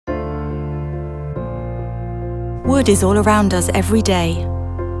Wood is all around us every day.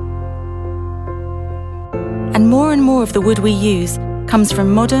 And more of the wood we use comes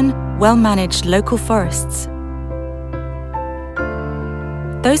from modern, well-managed local forests.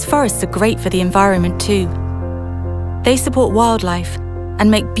 Those forests are great for the environment too. They support wildlife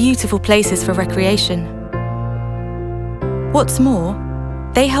and make beautiful places for recreation. What's more,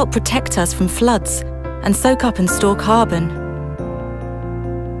 they help protect us from floods and soak up and store carbon.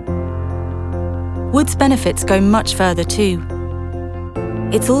 Wood's benefits go much further too.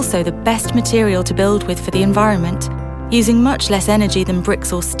 It's also the best material to build with for the environment, using much less energy than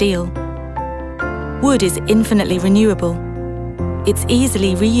bricks or steel. Wood is infinitely renewable. It's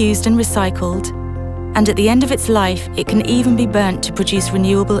easily reused and recycled, and at the end of its life, it can even be burnt to produce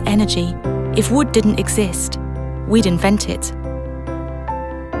renewable energy. If wood didn't exist, we'd invent it.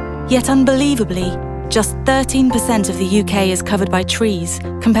 Yet unbelievably, just 13% of the UK is covered by trees,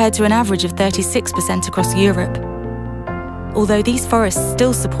 compared to an average of 36% across Europe. Although these forests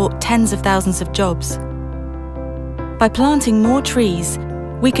still support tens of thousands of jobs. By planting more trees,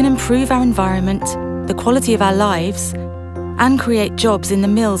 we can improve our environment, the quality of our lives, and create jobs in the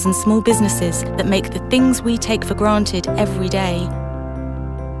mills and small businesses that make the things we take for granted every day.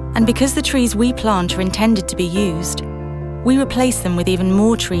 And because the trees we plant are intended to be used, we replace them with even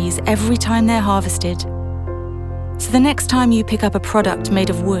more trees every time they're harvested. So the next time you pick up a product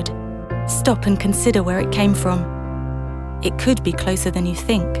made of wood, stop and consider where it came from. It could be closer than you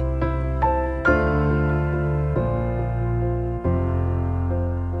think.